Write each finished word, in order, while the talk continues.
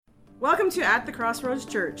Welcome to At the Crossroads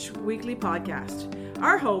Church weekly podcast.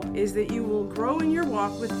 Our hope is that you will grow in your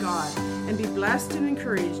walk with God and be blessed and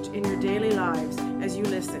encouraged in your daily lives as you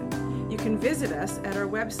listen. You can visit us at our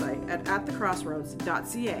website at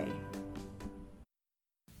atthecrossroads.ca.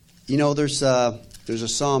 You know, there's a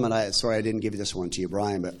psalm, and I didn't give this one to you,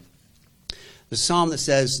 Brian, but the psalm that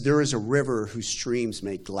says, "There is a river whose streams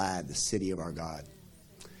make glad the city of our God."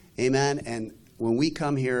 Amen. And when we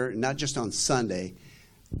come here, not just on Sunday,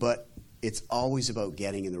 but it's always about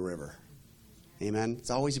getting in the river. Amen.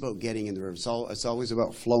 It's always about getting in the river. It's always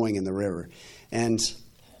about flowing in the river. And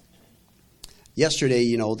yesterday,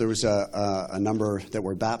 you know, there was a number that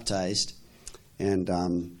were baptized, and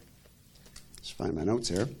let's find my notes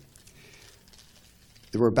here.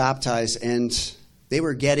 They were baptized, and they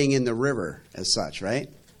were getting in the river as such,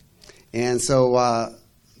 right? And so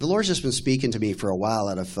the Lord's just been speaking to me for a while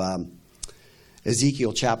out of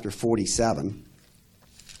Ezekiel chapter 47.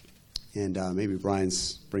 And maybe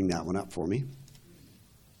Brian's bring that one up for me.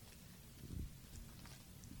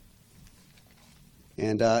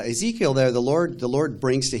 And Ezekiel there, the Lord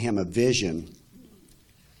brings to him a vision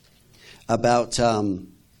about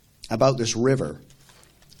this river.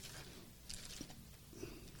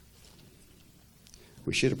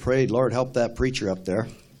 We should have prayed, Lord, help that preacher up there.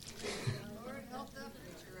 Lord, help that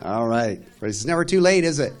preacher. All right. It's never too late,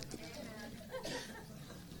 is it?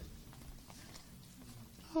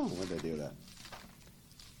 Oh, what did I do with that?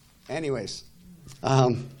 Anyways.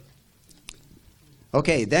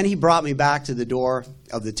 Okay, then he brought me back to the door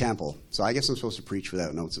of the temple. So I guess I'm supposed to preach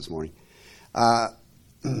without notes this morning.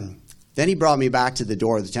 Then he brought me back to the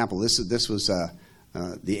door of the temple. This was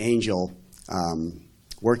the angel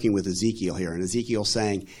working with Ezekiel here. And Ezekiel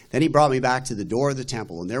saying, then he brought me back to the door of the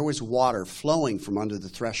temple, and there was water flowing from under the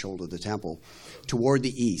threshold of the temple toward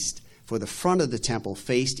the east, for the front of the temple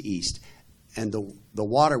faced east, and the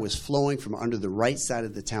water was flowing from under the right side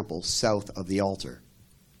of the temple south of the altar.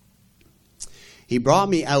 He brought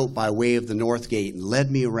me out by way of the north gate and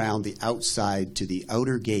led me around the outside to the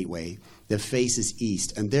outer gateway that faces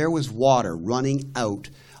east, and there was water running out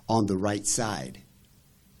on the right side.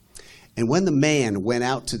 And when the man went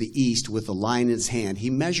out to the east with the line in his hand, he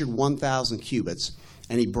measured 1,000 cubits,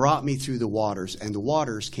 and he brought me through the waters, and the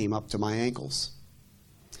waters came up to my ankles.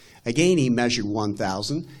 Again he measured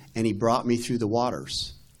 1,000, and he brought me through the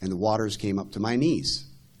waters, and the waters came up to my knees.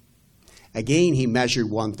 Again he measured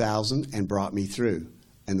 1,000 and brought me through,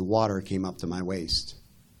 and the water came up to my waist.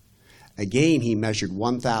 Again he measured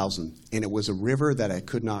 1,000, and it was a river that I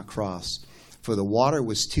could not cross, for the water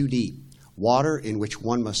was too deep, water in which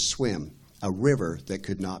one must swim, a river that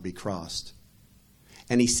could not be crossed.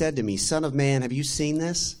 And he said to me, Son of man, have you seen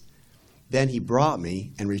this? Then he brought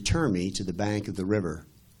me and returned me to the bank of the river.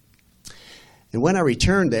 And when I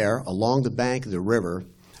returned there, along the bank of the river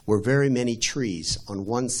were very many trees on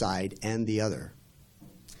one side and the other.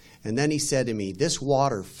 And then he said to me, this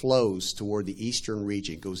water flows toward the eastern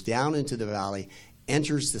region, goes down into the valley,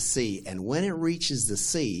 enters the sea, and when it reaches the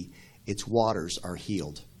sea, its waters are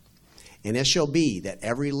healed. And it shall be that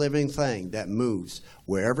every living thing that moves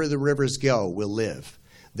wherever the rivers go will live.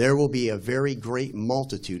 There will be a very great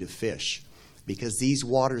multitude of fish, because these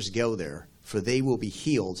waters go there, for they will be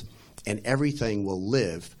healed, and everything will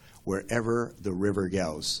live wherever the river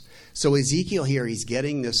goes. So Ezekiel here, he's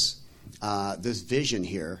getting this vision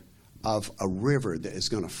here of a river that is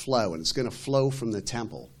going to flow, and it's going to flow from the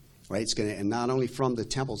temple, right? And not only from the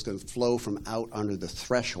temple, it's going to flow from out under the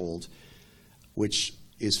threshold, which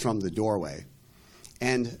is from the doorway.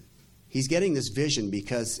 And he's getting this vision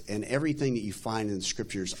because in everything that you find in the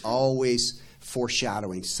scriptures, always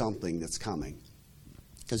foreshadowing something that's coming.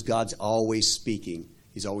 Because God's always speaking.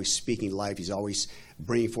 He's always speaking life. He's always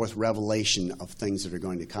bringing forth revelation of things that are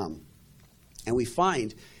going to come. And we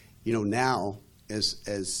find, you know, now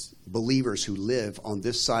as believers who live on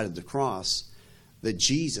this side of the cross, that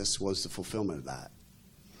Jesus was the fulfillment of that.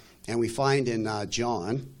 And we find in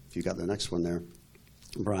John, if you got the next one there,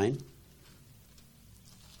 Brian.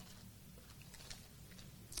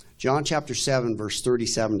 John chapter 7, verse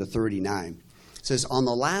 37 to 39. It says, on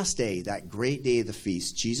the last day, that great day of the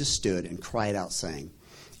feast, Jesus stood and cried out, saying,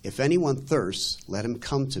 if anyone thirsts, let him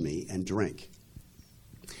come to me and drink.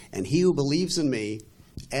 And he who believes in me,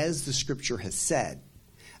 as the scripture has said,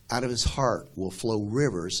 out of his heart will flow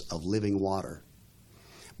rivers of living water.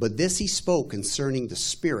 But this he spoke concerning the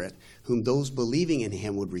Spirit, whom those believing in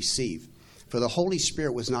him would receive. For the Holy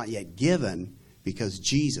Spirit was not yet given, because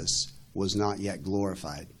Jesus was not yet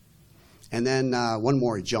glorified. And then one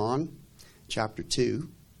more, John chapter 2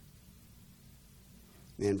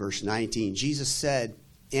 and verse 19. Jesus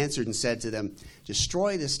answered and said to them,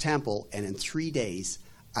 destroy this temple, and in 3 days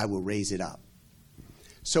I will raise it up.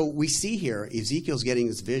 So we see here Ezekiel's getting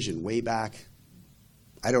this vision way back.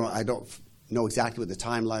 I don't know exactly what the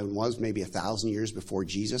timeline was, maybe 1,000 years before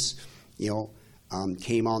Jesus,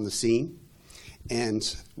 came on the scene.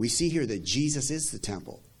 And we see here that Jesus is the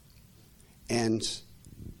temple. And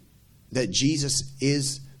that Jesus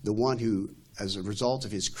is the one who, as a result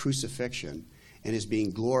of his crucifixion and his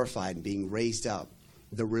being glorified and being raised up,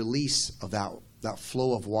 the release of that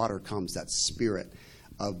flow of water comes, that spirit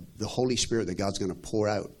of the Holy Spirit that God's going to pour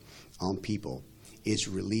out on people is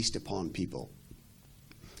released upon people.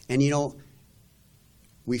 And,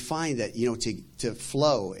 we find that, to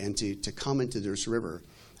flow and to come into this river,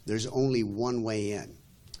 there's only one way in.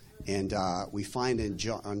 And we find in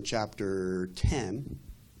John chapter 10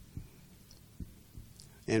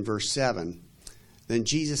 and verse 7, then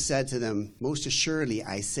Jesus said to them, most assuredly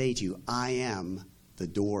I say to you, I am the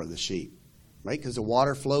door of the sheep. Right? Because the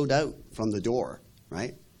water flowed out from the door,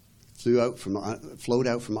 right? Flowed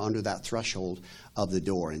out from under that threshold of the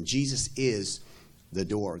door. And Jesus is the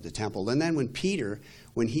door of the temple. And then when Peter,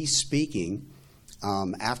 when he's speaking,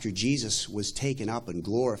 after Jesus was taken up and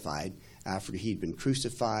glorified, after he'd been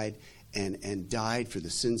crucified and died for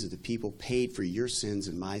the sins of the people, paid for your sins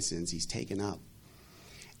and my sins, he's taken up.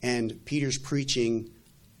 And Peter's preaching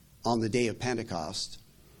on the day of Pentecost,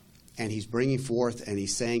 and he's bringing forth and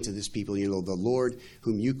he's saying to this people, the Lord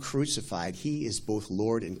whom you crucified, he is both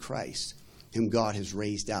Lord and Christ, whom God has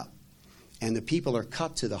raised up. And the people are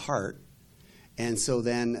cut to the heart. And so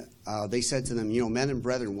then they said to them, men and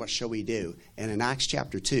brethren, what shall we do? And in Acts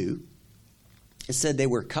chapter 2, it said they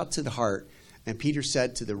were cut to the heart. And Peter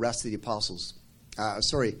said to the rest of the apostles,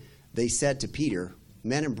 they said to Peter,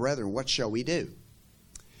 men and brethren, what shall we do?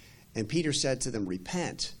 And Peter said to them,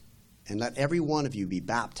 repent, and let every one of you be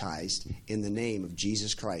baptized in the name of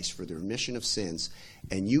Jesus Christ for the remission of sins,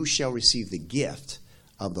 and you shall receive the gift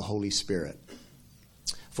of the Holy Spirit.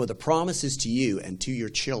 For the promise is to you and to your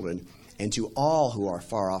children and to all who are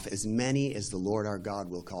far off, as many as the Lord our God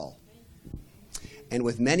will call. And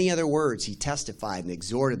with many other words he testified and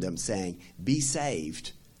exhorted them, saying, be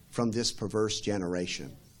saved from this perverse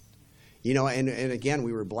generation. And again,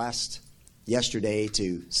 we were blessed yesterday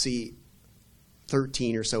to see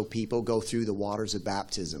 13 or so people go through the waters of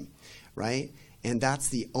baptism, right? And that's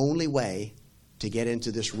the only way to get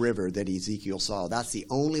into this river that Ezekiel saw. That's the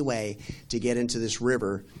only way to get into this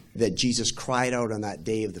river that Jesus cried out on that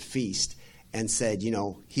day of the feast and said,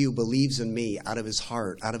 he who believes in me, out of his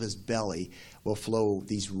heart, out of his belly, will flow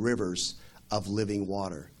these rivers of living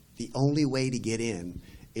water. The only way to get in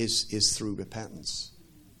is through repentance.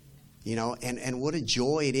 And what a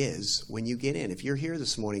joy it is when you get in. If you're here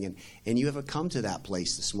this morning and you haven't come to that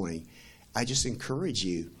place this morning, I just encourage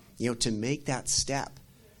you, to make that step,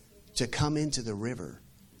 to come into the river.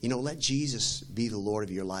 Let Jesus be the Lord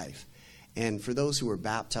of your life. And for those who were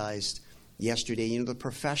baptized yesterday, the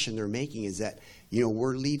profession they're making is that,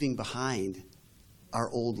 we're leaving behind our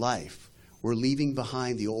old life. We're leaving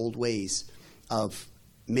behind the old ways of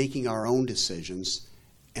making our own decisions,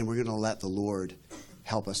 and we're going to let the Lord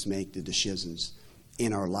help us make the decisions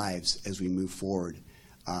in our lives as we move forward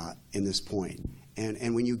in this point.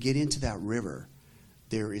 And when you get into that river,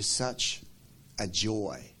 there is such a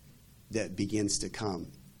joy that begins to come.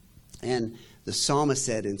 And the psalmist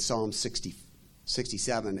said in Psalm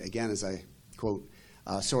 67, again, as I quote,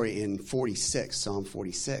 in 46, Psalm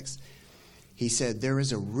 46, he said, there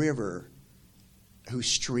is a river whose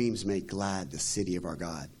streams make glad the city of our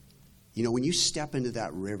God. When you step into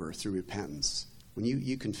that river through repentance, when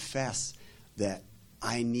you confess that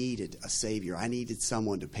I needed a Savior, I needed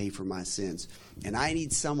someone to pay for my sins, and I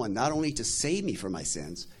need someone not only to save me from my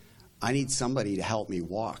sins, I need somebody to help me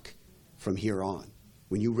walk from here on.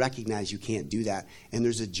 When you recognize you can't do that, and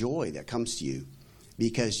there's a joy that comes to you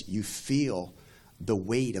because you feel the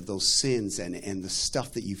weight of those sins and the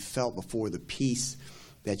stuff that you felt before, the peace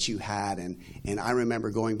that you had. And I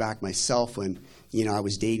remember going back myself when, I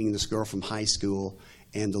was dating this girl from high school,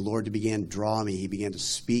 and the Lord began to draw me. He began to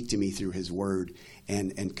speak to me through his word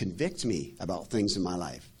and convict me about things in my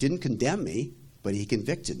life. Didn't condemn me, but he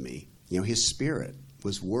convicted me. His Spirit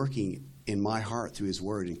was working in my heart through his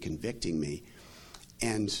word and convicting me.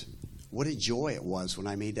 And what a joy it was when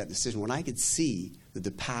I made that decision, when I could see that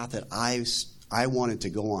the path that I wanted to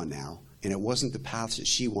go on now, and it wasn't the path that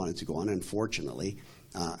she wanted to go on, unfortunately,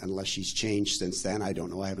 unless she's changed since then. I don't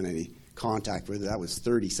know. I haven't any contact with her. That was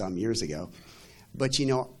 30-some years ago. But,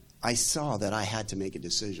 I saw that I had to make a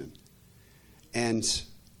decision. And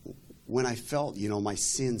when I felt, my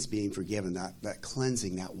sins being forgiven, that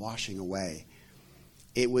cleansing, that washing away,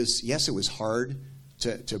 it was hard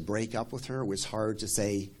to break up with her. It was hard to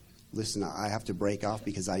say, listen, I have to break off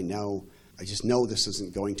because I just know this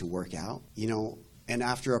isn't going to work out, And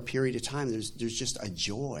after a period of time, there's just a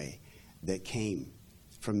joy that came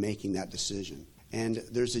from making that decision. And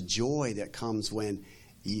there's a joy that comes when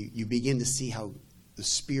you begin to see how the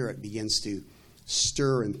Spirit begins to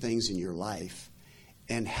stir in things in your life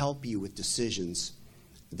and help you with decisions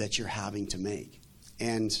that you're having to make.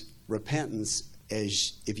 And repentance,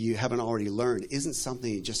 if you haven't already learned, isn't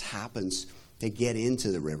something that just happens to get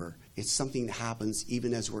into the river. It's something that happens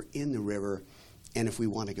even as we're in the river and if we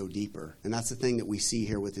want to go deeper. And that's the thing that we see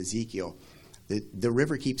here with Ezekiel. The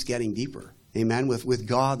river keeps getting deeper. Amen. With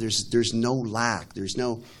God, there's no lack.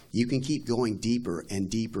 You can keep going deeper and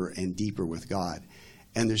deeper and deeper with God.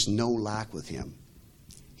 And there's no lack with him.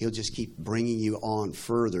 He'll just keep bringing you on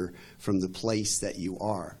further from the place that you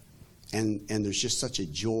are. And there's just such a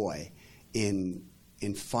joy in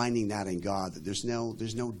finding that in God, that there's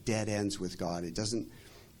no dead ends with God. It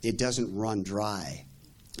doesn't run dry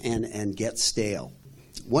and get stale.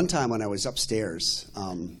 One time when I was upstairs,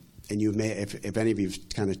 and you may, if any of you've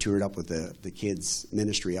kind of toured up with the kids'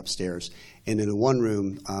 ministry upstairs, and in the one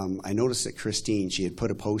room, I noticed that Christine, she had put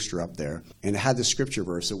a poster up there, and it had the scripture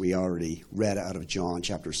verse that we already read out of John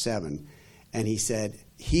chapter 7, and he said,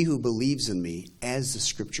 "He who believes in me, as the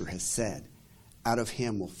scripture has said, out of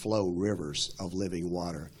him will flow rivers of living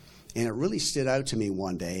water." And it really stood out to me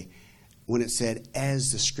one day when it said,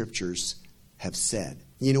 "as the scriptures have said."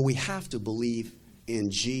 We have to believe in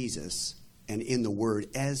Jesus and in the Word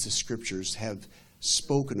as the scriptures have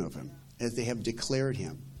spoken of him, as they have declared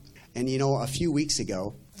him. And a few weeks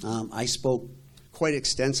ago, I spoke quite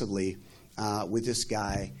extensively with this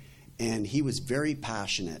guy, and he was very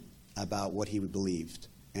passionate about what he believed.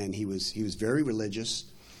 And he was very religious,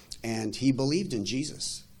 and he believed in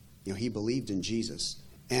Jesus. He believed in Jesus,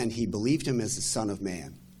 and he believed him as the Son of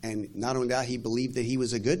Man. And not only that, he believed that he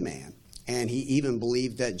was a good man, and he even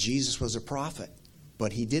believed that Jesus was a prophet.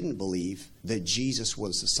 But he didn't believe that Jesus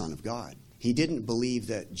was the Son of God. He didn't believe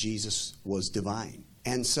that Jesus was divine.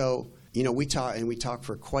 And so, we talked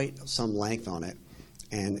for quite some length on it,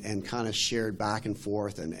 and kind of shared back and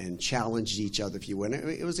forth and challenged each other, if you will. And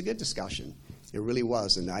it was a good discussion. It really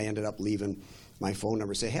was. And I ended up leaving my phone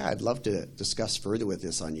number, say, "Hey, I'd love to discuss further with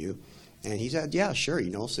this on you." And he said, "Yeah, sure."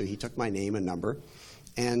 So he took my name and number,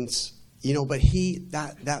 and but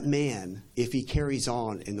that man, if he carries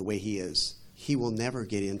on in the way he is, he will never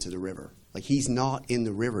get into the river. Like, he's not in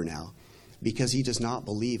the river now because he does not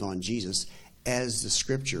believe on Jesus as the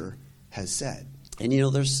scripture has said. And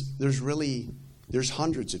there's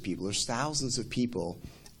hundreds of people, there's thousands of people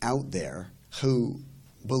out there who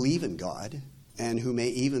believe in God and who may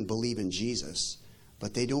even believe in Jesus,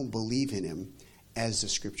 but they don't believe in him as the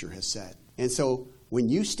scripture has said. And so when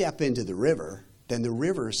you step into the river, then the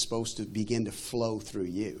river is supposed to begin to flow through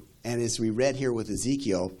you. And as we read here with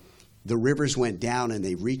Ezekiel, the rivers went down and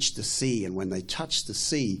they reached the sea. And when they touched the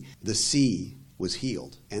sea was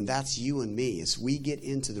healed. And that's you and me. As we get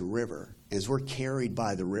into the river, as we're carried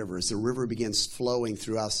by the river, as the river begins flowing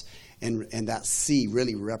through us, and that sea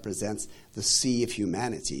really represents the sea of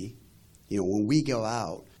humanity. When we go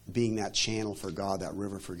out being that channel for God, that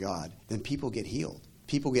river for God, then people get healed.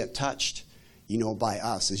 People get touched, by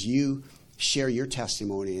us as you share your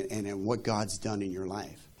testimony and what God's done in your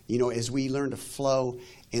life. As we learn to flow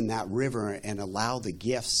in that river and allow the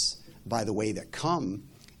gifts, by the way, that come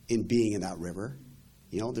in being in that river.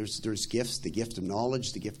 There's gifts, the gift of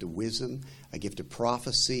knowledge, the gift of wisdom, a gift of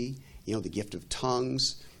prophecy, the gift of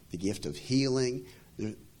tongues, the gift of healing.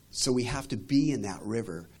 So we have to be in that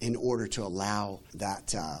river in order to allow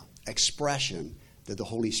that expression that the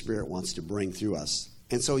Holy Spirit wants to bring through us.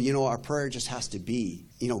 And so, our prayer just has to be,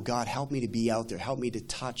 God, help me to be out there. Help me to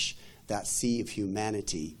touch that sea of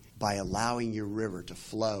humanity by allowing your river to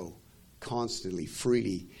flow constantly,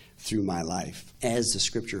 freely through my life, as the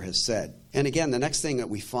scripture has said. And again, the next thing that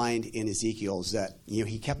we find in Ezekiel is that,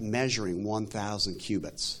 he kept measuring 1,000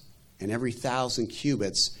 cubits. And every 1,000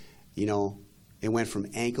 cubits, it went from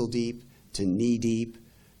ankle deep to knee deep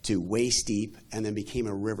to waist deep, and then became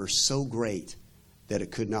a river so great that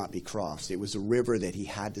it could not be crossed. It was a river that he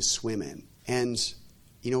had to swim in. And,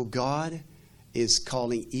 God is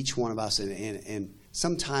calling each one of us, and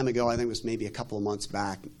some time ago, I think it was maybe a couple of months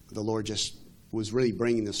back, the Lord just was really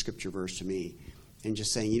bringing the scripture verse to me and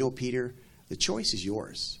just saying, Peter, the choice is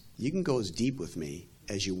yours. You can go as deep with me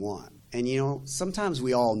as you want. And, sometimes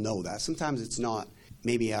we all know that. Sometimes it's not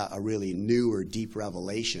maybe a really new or deep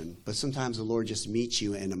revelation, but sometimes the Lord just meets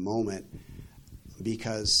you in a moment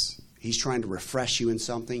because he's trying to refresh you in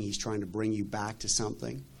something. He's trying to bring you back to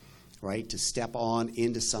something, right? To step on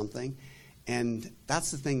into something. And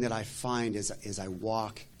that's the thing that I find as I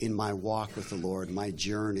walk in my walk with the Lord, my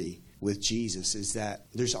journey with Jesus, is that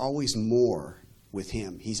there's always more with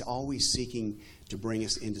him. He's always seeking to bring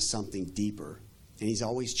us into something deeper. And he's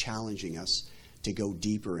always challenging us to go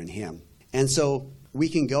deeper in him. And so we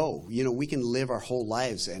can go, we can live our whole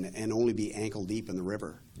lives and only be ankle deep in the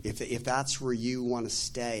river. If that's where you want to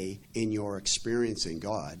stay in your experiencing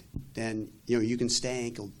God, then, you can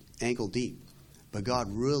stay ankle deep. But God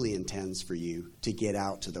really intends for you to get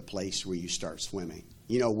out to the place where you start swimming.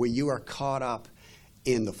 Where you are caught up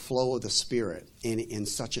in the flow of the Spirit, in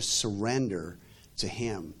such a surrender to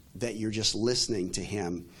him that you're just listening to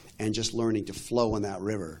him and just learning to flow in that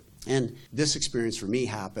river. And this experience for me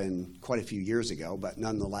happened quite a few years ago, but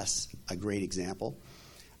nonetheless a great example.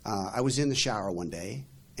 I was in the shower one day,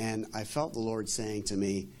 and I felt the Lord saying to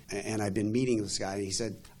me, and I've been meeting this guy, and he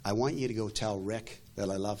said, I want you to go tell Rick that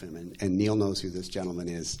I love him. And Neil knows who this gentleman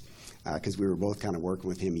is, because we were both kind of working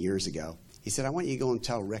with him years ago. He said, I want you to go and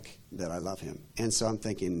tell Rick that I love him. And so I'm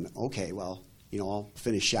thinking, okay, well, I'll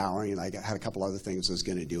finish showering, and I had a couple other things I was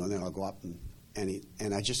going to do, and then I'll go up,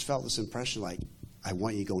 and I just felt this impression like, I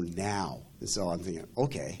want you to go now. And so I'm thinking,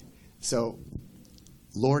 okay. So,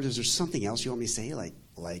 Lord, is there something else you want me to say?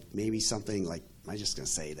 Like maybe something like, am I just going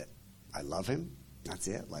to say that I love him? That's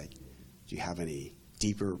it? Like, do you have any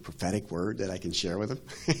deeper prophetic word that I can share with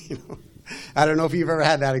him? I don't know if you've ever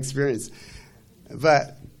had that experience.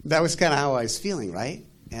 But that was kind of how I was feeling, right?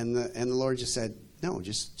 And the Lord just said, no,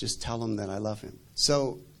 just tell him that I love him.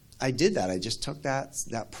 So I did that. I just took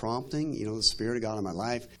that prompting, the Spirit of God in my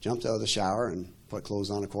life, jumped out of the shower and put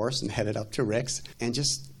clothes on, of course, and headed up to Rick's and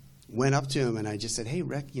just went up to him, and I just said, hey,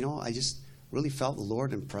 Rick, I just really felt the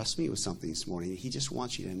Lord impress me with something this morning. He just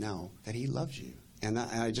wants you to know that he loves you. And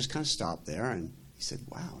I just kind of stopped there, and he said,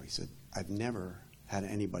 wow. He said, I've never had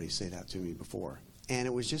anybody say that to me before. And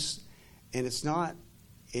it was just, and it's not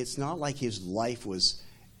like his life was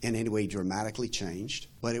in any way dramatically changed,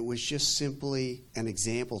 but it was just simply an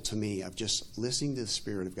example to me of just listening to the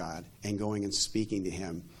Spirit of God and going and speaking to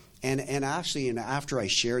him. And actually, after I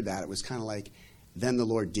shared that, it was kind of like, then the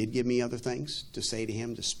Lord did give me other things to say to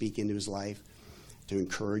him, to speak into his life, to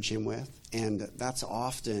encourage him with. And that's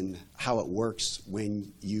often how it works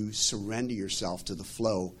when you surrender yourself to the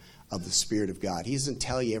flow of the Spirit of God. He doesn't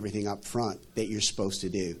tell you everything up front that you're supposed to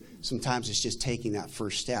do. Sometimes it's just taking that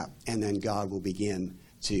first step, and then God will begin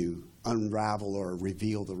to unravel or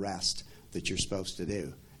reveal the rest that you're supposed to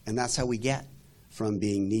do. And that's how we get from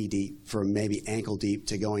being knee-deep, from maybe ankle-deep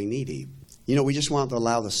to going knee-deep. We just want to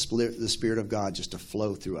allow the Spirit of God just to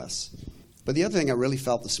flow through us. But the other thing I really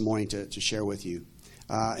felt this morning to share with you,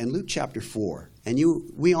 in Luke chapter 4, and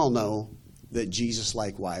we all know that Jesus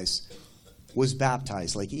likewise was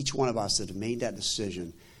baptized, like each one of us that have made that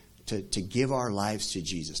decision to give our lives to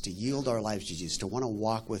Jesus, to yield our lives to Jesus, to want to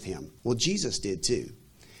walk with him. Well, Jesus did too.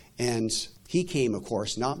 And he came, of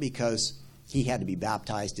course, not because he had to be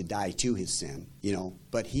baptized to die to his sin,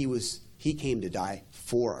 but he came to die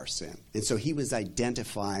for our sin. And so he was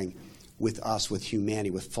identifying with us, with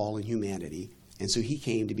humanity, with fallen humanity. And so he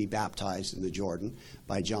came to be baptized in the Jordan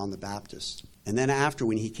by John the Baptist. And then after,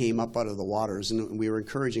 when he came up out of the waters, and we were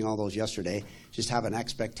encouraging all those yesterday, just have an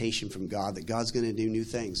expectation from God that God's going to do new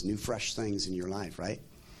things, new fresh things in your life, right?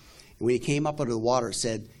 And when he came up out of the water, it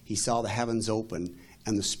said he saw the heavens open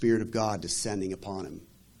and the Spirit of God descending upon him.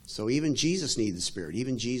 So even Jesus needed the Spirit.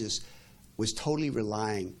 Even Jesus was totally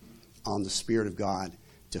relying on the Spirit of God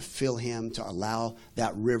to fill him, to allow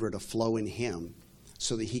that river to flow in him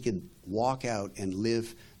so that he could walk out and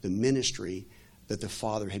live the ministry that the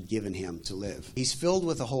Father had given him to live. He's filled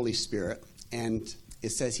with the Holy Spirit, and it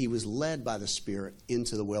says he was led by the Spirit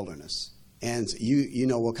into the wilderness. And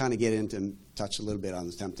we'll kind of get into, touch a little bit on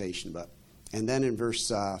the temptation, and then in verse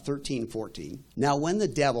 13, 14, now when the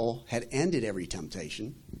devil had ended every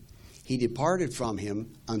temptation, he departed from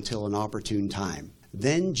him until an opportune time.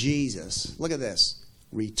 Then Jesus, look at this,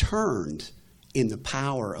 returned in the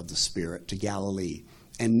power of the Spirit to Galilee,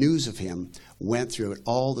 and news of him went through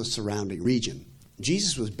all the surrounding region.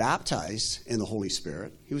 Jesus was baptized in the Holy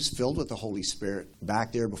Spirit. He was filled with the Holy Spirit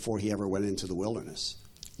back there before he ever went into the wilderness.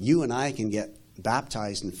 You and I can get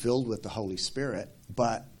baptized and filled with the Holy Spirit,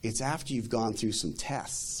 but it's after you've gone through some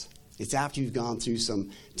tests. It's after you've gone through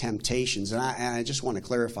some temptations. And I just want to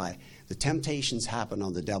clarify, the temptations happen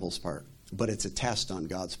on the devil's part, but it's a test on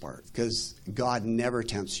God's part, because God never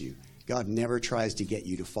tempts you. God never tries to get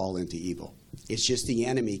you to fall into evil. It's just the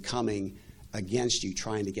enemy coming against you,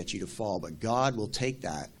 trying to get you to fall. But God will take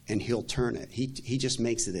that and he'll turn it. He just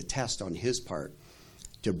makes it a test on his part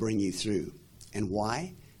to bring you through. And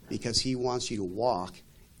why? Because he wants you to walk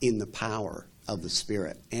in the power of the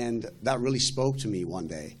Spirit. And that really spoke to me one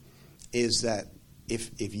day, is that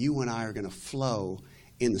if you and I are going to flow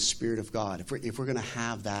in the Spirit of God, if we're going to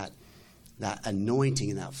have that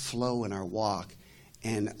anointing and that flow in our walk,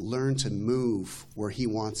 and learn to move where he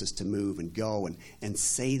wants us to move and go and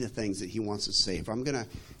say the things that he wants us to say. If I'm going to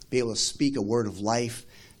be able to speak a word of life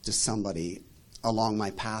to somebody along my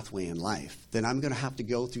pathway in life, then I'm going to have to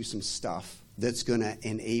go through some stuff that's going to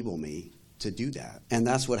enable me to do that. And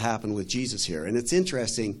that's what happened with Jesus here. And it's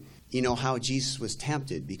interesting, how Jesus was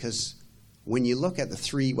tempted, because when you look at the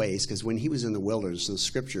three ways, because when he was in the wilderness, the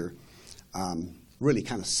scripture really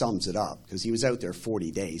kind of sums it up, because he was out there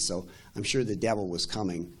 40 days. So I'm sure the devil was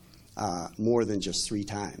coming more than just 3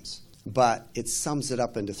 times. But it sums it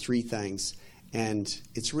up into 3 things. And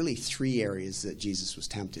it's really 3 areas that Jesus was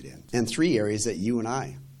tempted in. And 3 areas that you and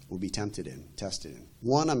I will be tempted in, tested in.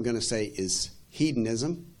 One, I'm going to say, is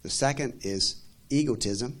hedonism. The second is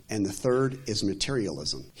egotism. And the third is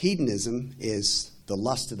materialism. Hedonism is the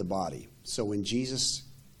lust of the body. So when Jesus,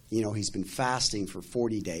 he's been fasting for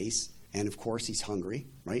 40 days. And, of course, he's hungry,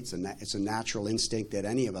 right? It's a natural instinct that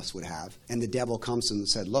any of us would have. And the devil comes to him and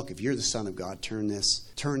said, look, if you're the Son of God, turn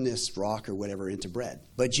this rock or whatever into bread.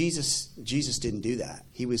 But Jesus didn't do that.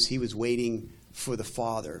 He was waiting for the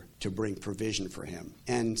Father to bring provision for him.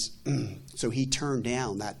 And so he turned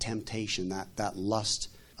down that temptation, that lust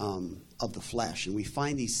of the flesh. And we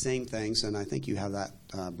find these same things, and I think you have that,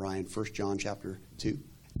 Brian, 1 John chapter 2.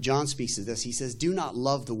 John speaks to this. He says, do not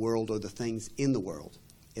love the world or the things in the world.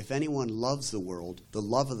 If anyone loves the world, the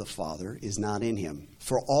love of the Father is not in him.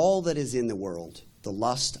 For all that is in the world, the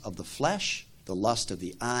lust of the flesh, the lust of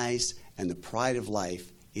the eyes, and the pride of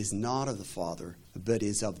life is not of the Father, but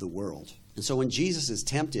is of the world. And so when Jesus is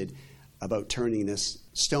tempted about turning this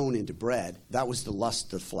stone into bread, that was the lust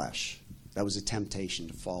of the flesh. That was a temptation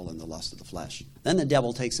to fall in the lust of the flesh. Then the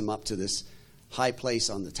devil takes him up to this high place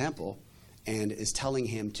on the temple and is telling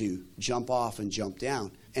him to jump off and jump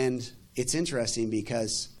down. And it's interesting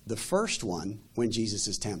because the first one, when Jesus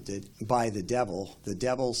is tempted by the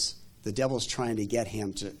devil's trying to get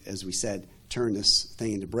him to, as we said, turn this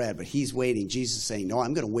thing into bread. But he's waiting. Jesus is saying, no,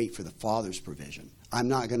 I'm going to wait for the Father's provision. I'm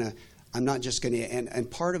not just going to,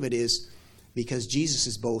 and part of it is because Jesus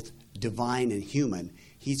is both divine and human.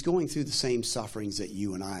 He's going through the same sufferings that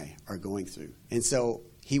you and I are going through. And so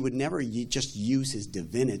he would never just use his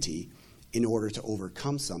divinity in order to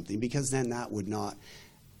overcome something, because then that would not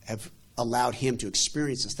have allowed him to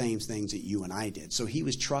experience the same things that you and I did. So he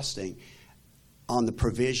was trusting on the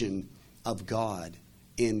provision of God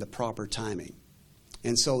in the proper timing.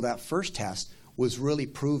 And so that first test was really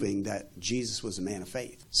proving that Jesus was a man of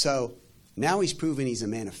faith. So now he's proven he's a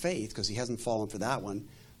man of faith because he hasn't fallen for that one.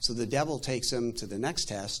 So the devil takes him to the next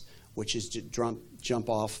test, which is to jump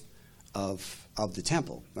off of the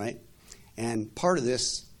temple, right? And part of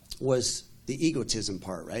this was the egotism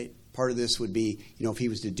part, right? Part of this would be, if he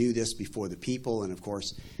was to do this before the people. And, of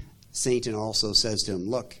course, Satan also says to him,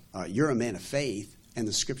 look, you're a man of faith, and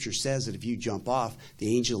the Scripture says that if you jump off,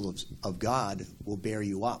 the angel of God will bear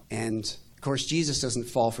you up. And, of course, Jesus doesn't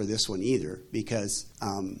fall for this one either, because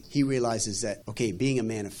he realizes that, okay, being a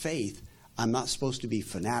man of faith, I'm not supposed to be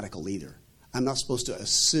fanatical either. I'm not supposed to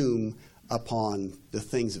assume upon the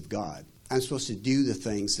things of God. I'm supposed to do the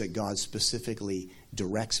things that God specifically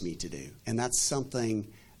directs me to do. And that's something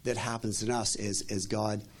that happens in us as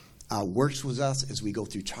God works with us, as we go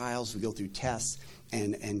through trials, we go through tests,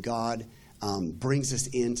 and God brings us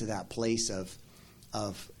into that place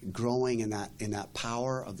of growing in that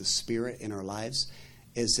power of the Spirit in our lives,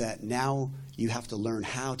 is that now you have to learn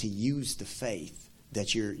how to use the faith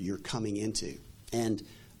that you're coming into. And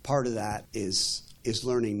part of that is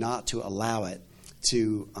learning not to allow it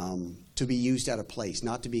to be used out of place,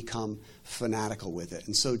 not to become fanatical with it.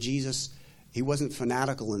 And so Jesus, he wasn't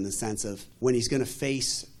fanatical in the sense of when he's going to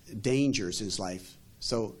face dangers in his life.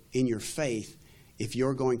 So in your faith, if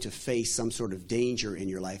you're going to face some sort of danger in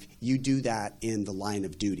your life, you do that in the line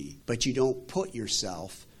of duty. But you don't put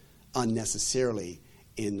yourself unnecessarily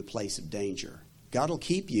in the place of danger. God will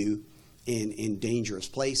keep you in dangerous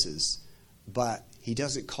places, but he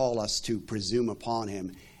doesn't call us to presume upon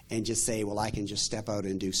him and just say, well, I can just step out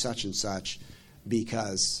and do such and such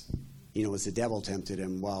because, as the devil tempted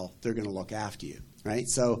him, well, they're going to look after you, right?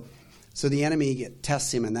 So the enemy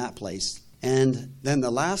tests him in that place. And then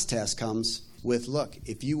the last test comes with, look,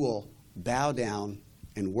 if you will bow down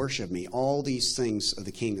and worship me, all these things of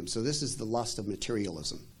the kingdom. So this is the lust of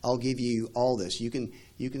materialism. I'll give you all this. You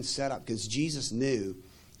can set up, because Jesus knew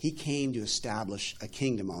he came to establish a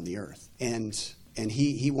kingdom on the earth. And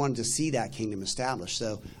he wanted to see that kingdom established.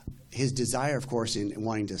 So his desire, of course, in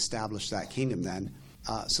wanting to establish that kingdom then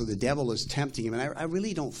So the devil is tempting him. And I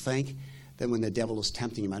really don't think that when the devil is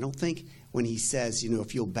tempting him, I don't think when he says,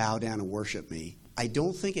 if you'll bow down and worship me, I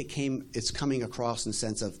don't think it's coming across in the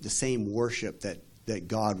sense of the same worship that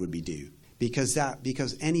God would be due. Because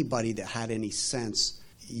anybody that had any sense,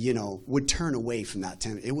 would turn away from that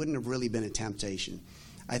temptation. It wouldn't have really been a temptation.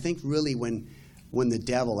 I think really when the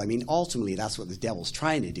devil, ultimately that's what the devil's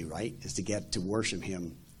trying to do, right? Is to get to worship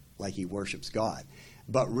him like he worships God.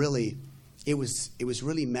 But really, it was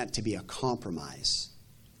really meant to be a compromise.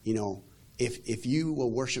 If you will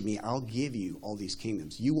worship me, I'll give you all these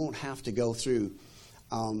kingdoms. You won't have to go through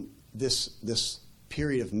this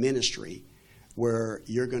period of ministry where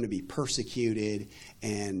you're going to be persecuted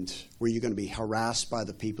and where you're going to be harassed by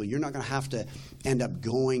the people. You're not going to have to end up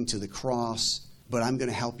going to the cross, but I'm going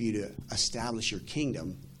to help you to establish your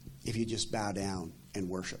kingdom if you just bow down and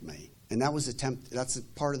worship me. And that's a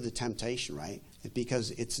part of the temptation, right?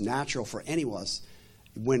 Because it's natural for any of us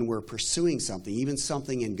when we're pursuing something, even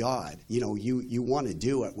something in God, you want to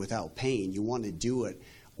do it without pain. You want to do it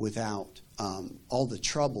without all the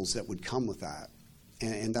troubles that would come with that.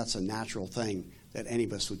 And that's a natural thing that any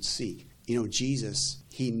of us would seek. Jesus,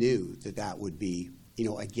 he knew that would be,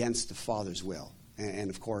 against the Father's will. And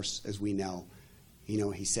of course, as we know,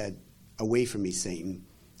 he said, away from me, Satan,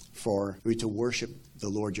 for to worship the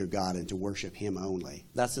Lord your God and to worship him only.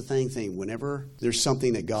 That's the thing. Whenever there's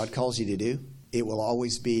something that God calls you to do, it will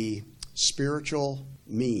always be spiritual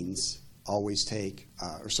means always take,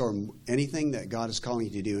 anything that God is calling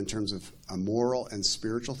you to do in terms of a moral and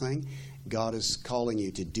spiritual thing, God is calling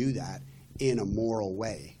you to do that in a moral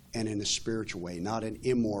way and in a spiritual way, not an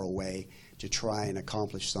immoral way to try and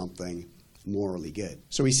accomplish something morally good.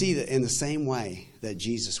 So we see that in the same way that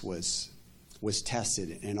Jesus was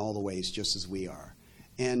tested in all the ways just as we are.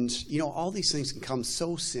 And, all these things can come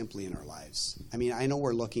so simply in our lives. I know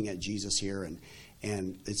we're looking at Jesus here, and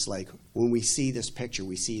it's like when we see this picture,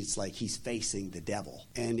 we see it's like he's facing the devil.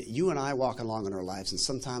 And you and I walk along in our lives, and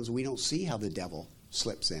sometimes we don't see how the devil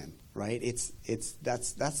slips in, right? That's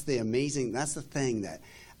the thing that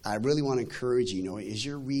I really want to encourage you, as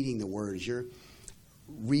you're reading the Word, as you're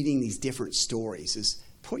reading these different stories, is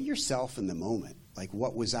put yourself in the moment, like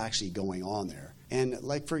what was actually going on there. And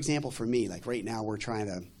like, for example, for me, like right now we're trying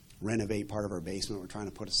to renovate part of our basement. We're trying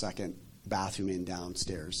to put a second bathroom in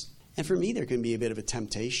downstairs. And for me, there can be a bit of a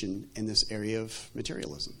temptation in this area of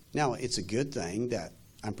materialism. Now, it's a good thing that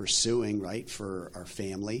I'm pursuing, right, for our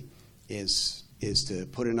family is to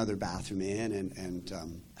put another bathroom in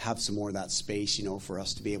and have some more of that space, for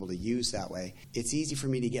us to be able to use that way. It's easy for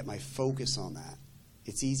me to get my focus on that.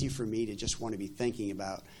 It's easy for me to just want to be thinking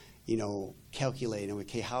about, calculating,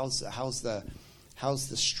 okay, how's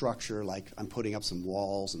the structure, like I'm putting up some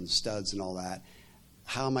walls and studs and all that.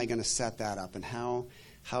 How am I going to set that up? And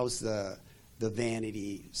how's the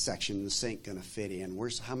vanity section, the sink going to fit in?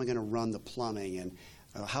 How am I going to run the plumbing? And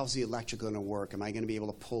how's the electrical going to work? Am I going to be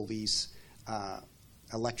able to pull these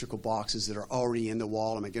electrical boxes that are already in the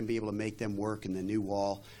wall? Am I going to be able to make them work in the new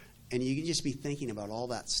wall? And you can just be thinking about all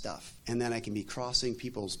that stuff. And then I can be crossing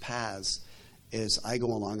people's paths as I go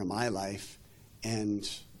along in my life and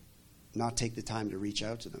not take the time to reach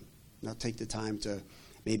out to them, not take the time to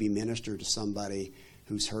maybe minister to somebody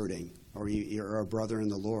who's hurting, or you're a brother in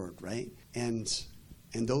the Lord, right? And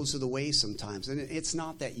those are the ways sometimes. And it's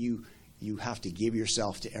not that you have to give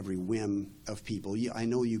yourself to every whim of people. I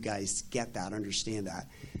know you guys get that, understand that.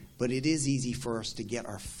 But it is easy for us to get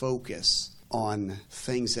our focus on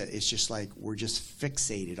things that it's just like we're just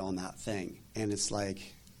fixated on that thing. And it's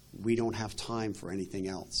like we don't have time for anything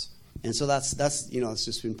else. And so that's it's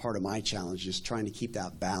just been part of my challenge, just trying to keep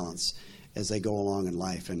that balance as I go along in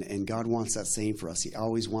life. And God wants that same for us. He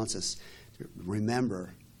always wants us to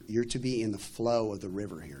remember, you're to be in the flow of the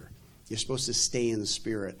river here. You're supposed to stay in the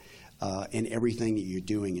Spirit in everything that you're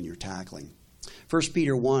doing and you're tackling. 1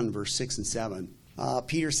 Peter 1, verse 6 and 7.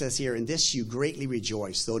 Peter says here, "In this you greatly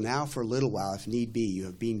rejoice, though now for a little while, if need be, you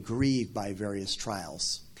have been grieved by various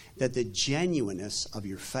trials, that the genuineness of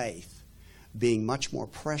your faith, being much more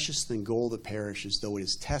precious than gold that perishes, though it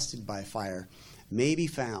is tested by fire, may be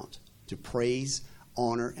found to praise,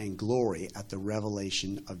 honor, and glory at the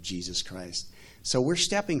revelation of Jesus Christ." So we're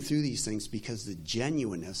stepping through these things because the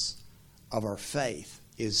genuineness of our faith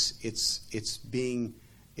is it's being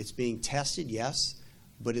tested, yes,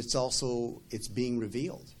 but it's being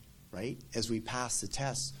revealed, right? As we pass the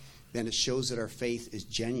test, then it shows that our faith is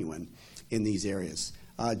genuine in these areas.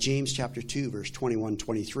 James chapter 2, verse 21,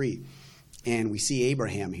 23. And we see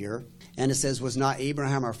Abraham here. And it says, "Was not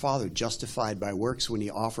Abraham our father justified by works when he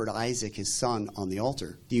offered Isaac his son on the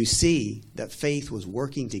altar? Do you see that faith was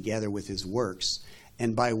working together with his works,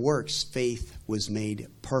 and by works faith was made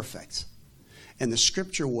perfect. And the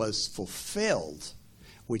scripture was fulfilled,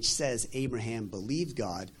 which says Abraham believed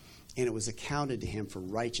God, and it was accounted to him for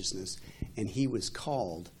righteousness, and he was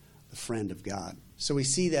called the friend of God. So we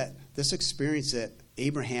see that this experience that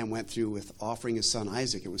Abraham went through with offering his son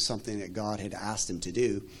Isaac, it was something that God had asked him to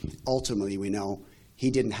do. Ultimately, we know he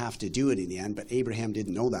didn't have to do it in the end, but Abraham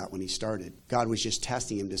didn't know that when he started. God was just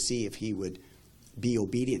testing him to see if he would be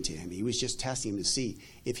obedient to him. He was just testing him to see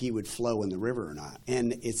if he would flow in the river or not.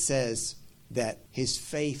 And it says that his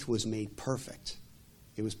faith was made perfect.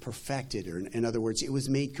 It was perfected, or in other words, it was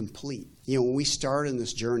made complete. You know, when we start in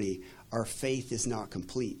this journey, our faith is not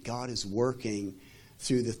complete. God is working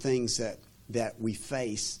through the things that we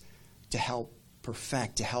face to help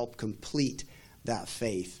perfect, to help complete that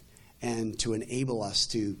faith, and to enable us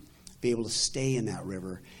to be able to stay in that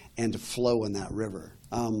river and to flow in that river.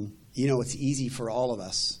 You know, it's easy for all of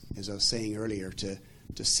us, as I was saying earlier, to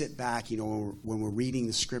sit back, you know, when we're reading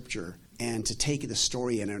the scripture and to take the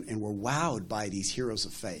story and we're wowed by these heroes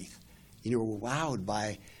of faith. You know, we're wowed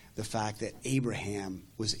by the fact that Abraham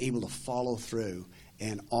was able to follow through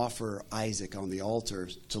and offer Isaac on the altar,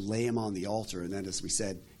 to lay him on the altar. And then, as we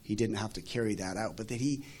said, he didn't have to carry that out, but that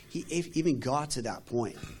he even got to that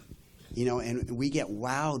point. You know, and we get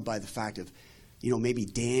wowed by the fact of, you know, maybe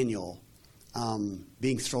Daniel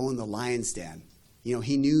being thrown in the lion's den. You know,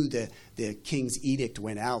 he knew that the king's edict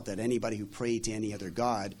went out that anybody who prayed to any other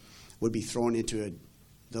god would be thrown into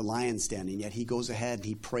the lion's den, and yet he goes ahead and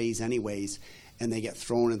he prays anyways, and they get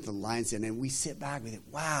thrown into the lion's den. And we sit back with it,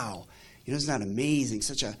 wow, you know, isn't that amazing?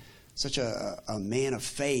 Such a man of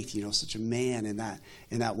faith, you know, such a man in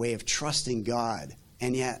that way of trusting God.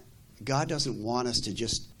 And yet God doesn't want us to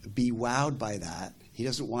just be wowed by that. He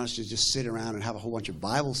doesn't want us to just sit around and have a whole bunch of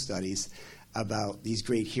Bible studies about these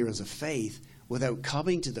great heroes of faith without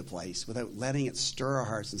coming to the place, without letting it stir our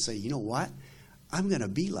hearts and say, you know what? I'm going to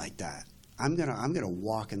be like that. I'm going to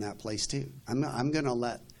walk in that place too. I'm going to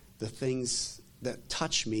let the things that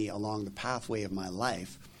touch me along the pathway of my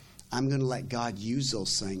life, I'm going to let God use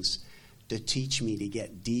those things to teach me to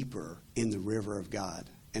get deeper in the river of God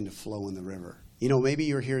and to flow in the river. You know, maybe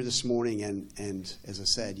you're here this morning and as I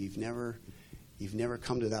said, you've never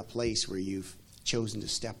come to that place where you've chosen to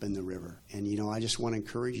step in the river. And, you know, I just want to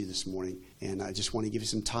encourage you this morning, and I just want to give you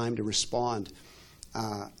some time to respond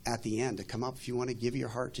at the end, to come up if you want to give your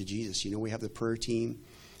heart to Jesus. You know, we have the prayer team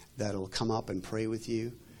that will come up and pray with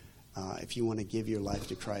you. If you want to give your life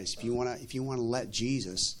to Christ, if you want to let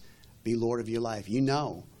Jesus be Lord of your life, you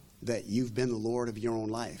know that you've been the Lord of your own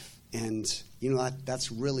life. And, you know,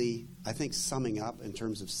 that's really, I think, summing up in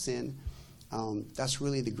terms of sin, that's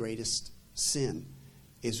really the greatest sin,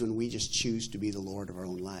 is when we just choose to be the Lord of our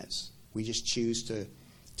own lives. We just choose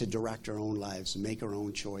to direct our own lives and make our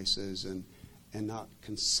own choices and not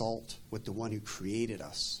consult with the one who created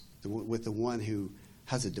us, with the one who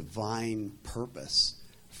has a divine purpose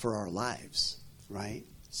for our lives, right?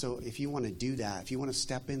 So if you want to do that, if you want to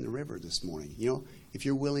step in the river this morning, you know, if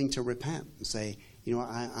you're willing to repent and say, you know,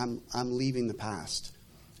 I'm leaving the past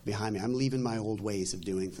behind me. I'm leaving my old ways of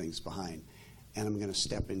doing things behind, and I'm going to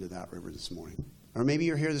step into that river this morning. Or maybe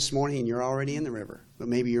you're here this morning and you're already in the river, but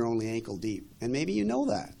maybe you're only ankle deep. And maybe you know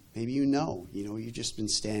that. Maybe you know, you've just been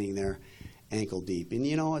standing there ankle deep. And,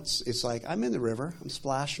 you know, it's like, I'm in the river. I'm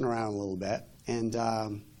splashing around a little bit. And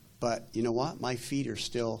but you know what? My feet are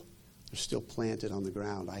still planted on the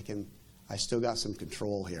ground. I still got some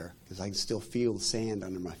control here because I can still feel the sand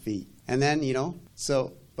under my feet. And then, you know,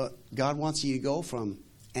 but God wants you to go from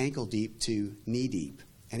ankle deep to knee deep.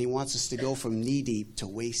 And he wants us to go from knee deep to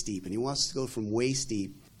waist deep. And he wants us to go from waist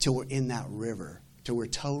deep till we're in that river, till we're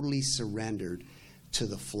totally surrendered to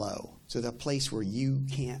the flow, to the place where you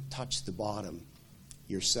can't touch the bottom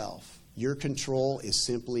yourself. Your control is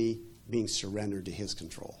simply being surrendered to his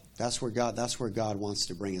control. That's where God wants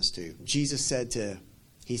to bring us to. Jesus said to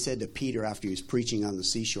Peter after he was preaching on the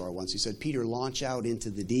seashore once, he said, Peter, launch out into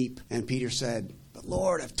the deep. And Peter said, but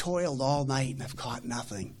Lord, I've toiled all night and I've caught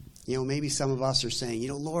nothing. You know, maybe some of us are saying, you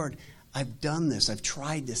know, Lord, I've done this. I've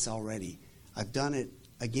tried this already. I've done it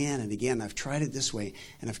again and again. I've tried it this way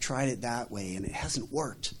and I've tried it that way and it hasn't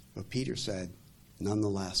worked. But Peter said,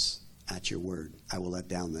 nonetheless, at your word, I will let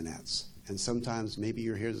down the nets. And sometimes maybe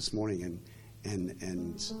you're here this morning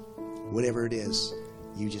and whatever it is,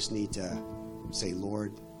 you just need to say,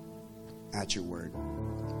 Lord, at your word,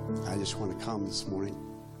 I just want to come this morning.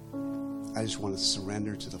 I just want to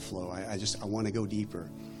surrender to the flow. I want to go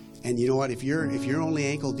deeper. And you know what? If you're only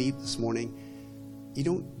ankle deep this morning,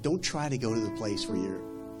 you don't try to go to the place where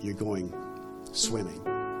you're going swimming.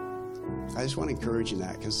 I just want to encourage you in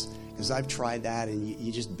that because I've tried that and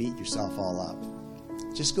you just beat yourself all up.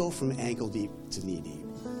 just go from ankle deep to knee deep.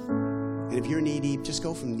 And if you're knee deep, just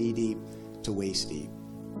go from knee deep to waist deep.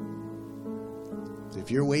 And if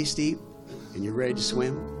you're waist deep and you're ready to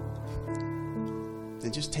swim,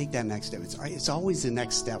 then just take that next step. It's always the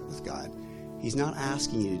next step with God. He's not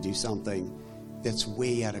asking you to do something that's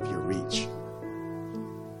way out of your reach.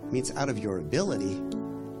 I mean, it's out of your ability,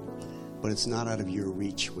 but it's not out of your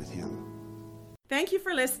reach with Him. Thank you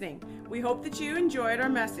for listening. We hope that you enjoyed our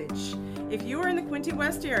message. If you are in the Quinte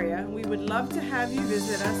West area, we would love to have you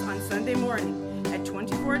visit us on Sunday morning at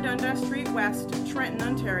 24 Dundas Street West, Trenton,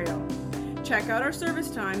 Ontario. Check out our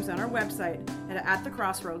service times on our website at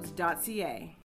atthecrossroads.ca.